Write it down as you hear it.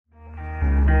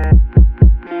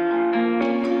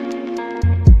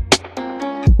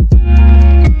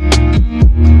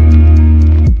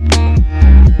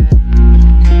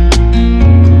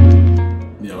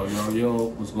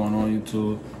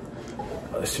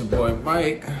your boy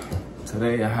Mike.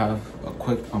 Today I have a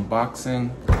quick unboxing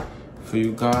for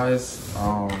you guys.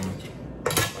 I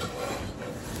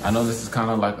know this is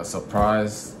kind of like a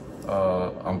surprise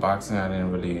unboxing. I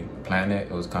didn't really plan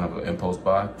it. It was kind of an impulse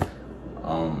buy.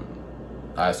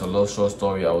 Alright, so a little short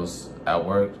story. I was at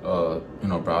work,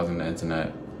 browsing the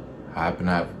internet. I happened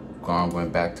to have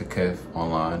went back to Kith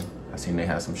online. I seen they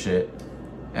had some shit,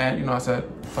 and I said,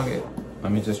 fuck it,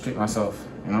 let me just treat myself,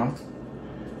 and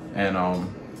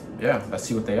yeah, let's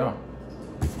see what they are.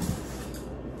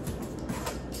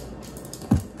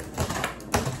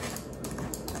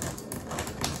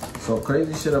 So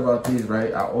crazy shit about these,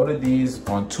 right? I ordered these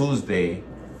on Tuesday.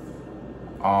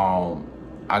 I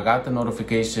got the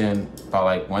notification by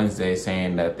like Wednesday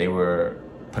saying that they were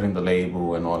putting the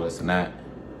label and all this and that.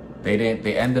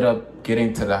 They ended up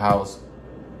getting to the house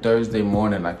Thursday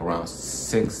morning, like around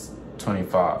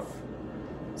 6:25.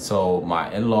 So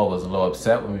my in-law was a little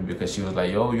upset with me because she was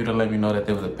like, yo, you didn't let me know that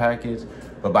there was a package.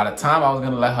 But by the time I was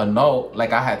gonna let her know,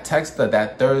 like I had texted her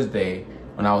that Thursday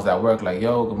when I was at work, like,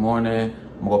 yo, good morning,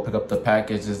 I'm gonna go pick up the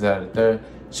package, is that the third?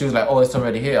 She was like, oh, it's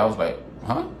already here. I was like,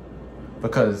 huh?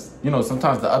 Because,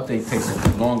 sometimes the update takes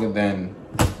longer than,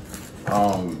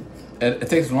 it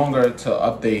takes longer to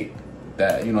update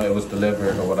that, it was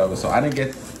delivered or whatever. So I didn't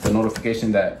get the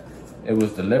notification that it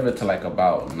was delivered to like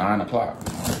about 9 o'clock.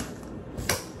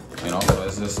 So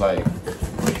it's just like,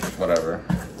 whatever.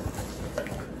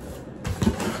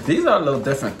 These are a little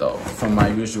different though from my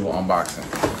usual unboxing.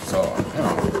 So,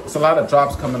 it's a lot of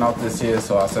drops coming out this year.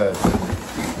 So I said,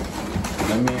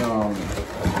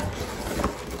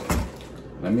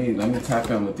 let me tap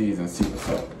in with these and see what's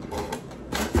up.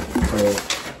 So,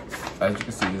 as you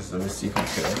can see, this is a receipt from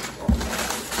Kith.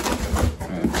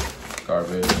 And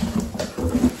garbage.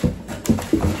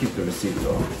 Let me keep the receipt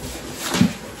though,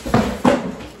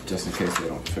 just in case they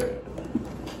don't fit.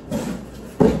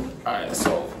 Alright,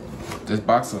 so this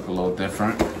box looks a little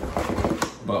different.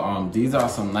 But these are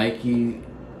some Nike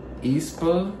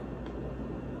ISPA,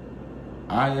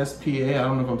 ISPA, I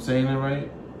don't know if I'm saying it right.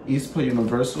 ISPA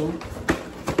Universal.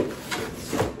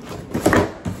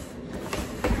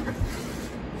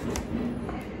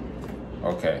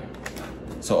 Okay,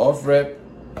 so off rip,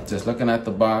 just looking at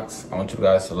the box, I want you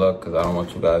guys to look because I don't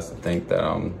want you guys to think that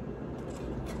on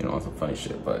some funny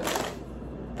shit, but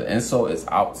the insole is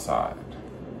outside.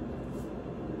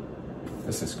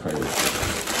 This is crazy.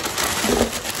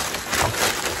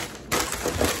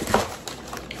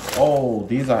 Oh,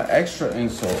 these are extra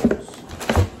insoles.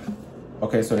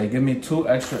 Okay, so they give me 2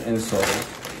 extra insoles,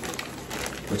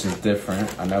 which is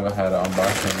different. I never had an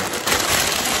unboxing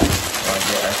where I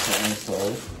get extra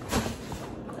insoles.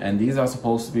 And these are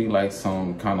supposed to be like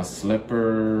some kind of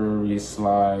slippery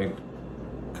slide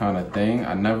kind of thing.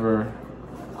 I never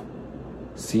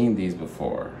seen these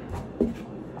before.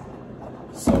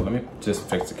 So let me just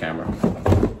fix the camera.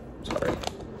 Sorry.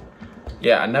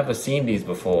 Yeah, I never seen these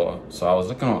before. So I was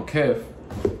looking on Kith.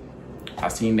 I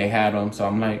seen they had them. So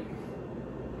I'm like,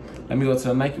 let me go to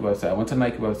the Nike website. I went to the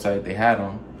Nike website. They had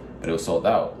them, but it was sold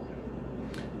out.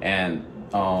 And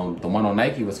the one on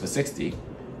Nike was for $60.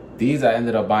 These I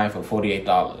ended up buying for $48.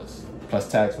 Plus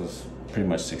tax was pretty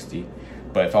much $60.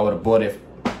 But if I would have bought it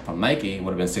from Nike, it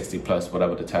would have been $60 plus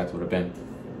whatever the tax would have been.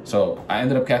 So I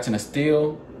ended up catching a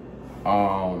steal.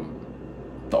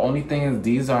 The only thing is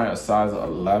these are a size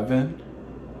 11.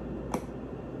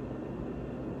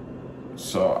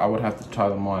 So I would have to try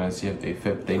them on and see if they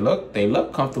fit. They look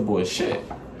comfortable as shit.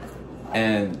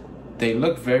 And they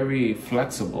look very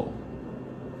flexible.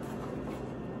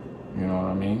 You know what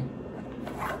I mean?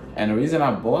 And the reason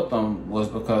I bought them was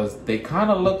because they kind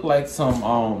of look like some,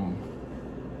 I'm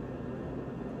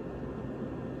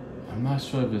not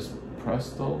sure if it's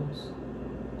Prestos,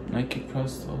 Nike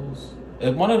Prestos.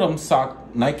 It's one of them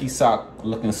Nike sock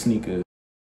looking sneakers.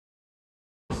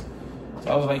 So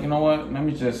I was like, you know what? Let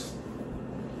me just,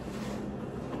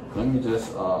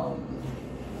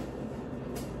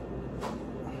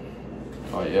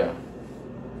 oh yeah.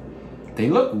 They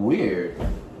look weird,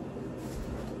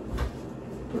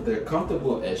 but they're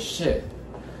comfortable as shit.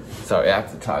 Sorry, I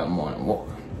have to try them on.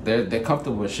 They're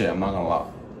comfortable as shit, I'm not gonna lie.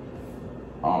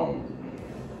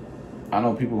 I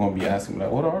know people gonna be asking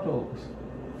like, what are those?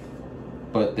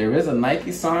 But there is a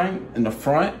Nike sign in the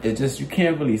front. It just, you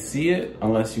can't really see it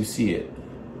unless you see it.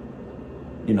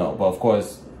 But of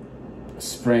course,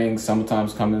 spring,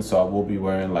 summertime's coming, so I will be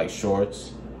wearing like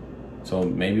shorts. So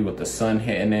maybe with the sun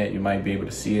hitting it, you might be able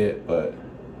to see it, but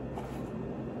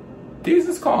these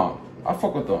is calm. I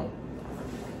fuck with them.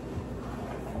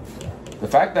 The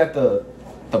fact that the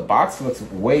box looks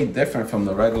way different from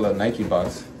the regular Nike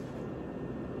box,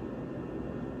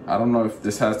 I don't know if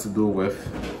this has to do with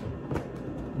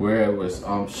where it was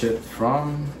shipped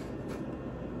from.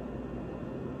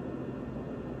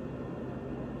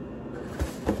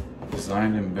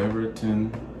 Designed in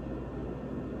Beaverton.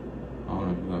 I don't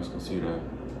know if you guys can see that.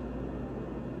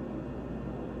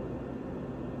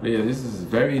 But yeah, this is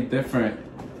very different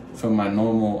from my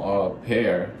normal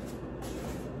pair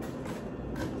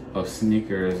of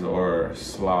sneakers or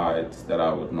slides that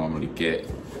I would normally get.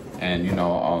 And you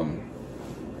know,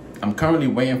 I'm currently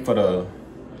waiting for the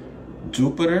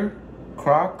Jupiter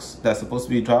Crocs that's supposed to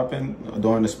be dropping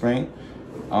during the spring.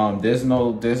 There's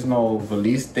no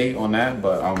release date on that,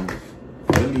 but I'm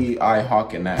really eye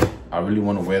hawking that. I really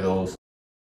want to wear those.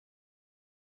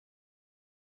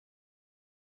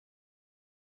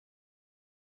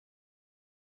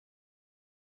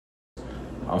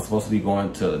 I'm supposed to be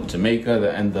going to Jamaica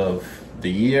the end of the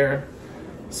year,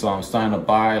 so I'm starting to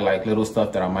buy like little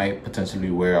stuff that I might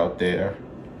potentially wear out there,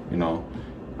 you know.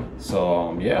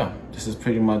 So yeah, this is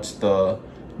pretty much the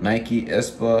Nike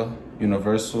ISPA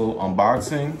Universal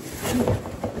unboxing.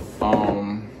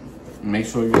 Make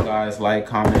sure you guys like,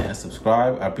 comment, and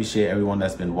subscribe. I appreciate everyone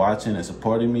that's been watching and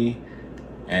supporting me.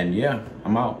 And yeah,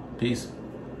 I'm out. Peace.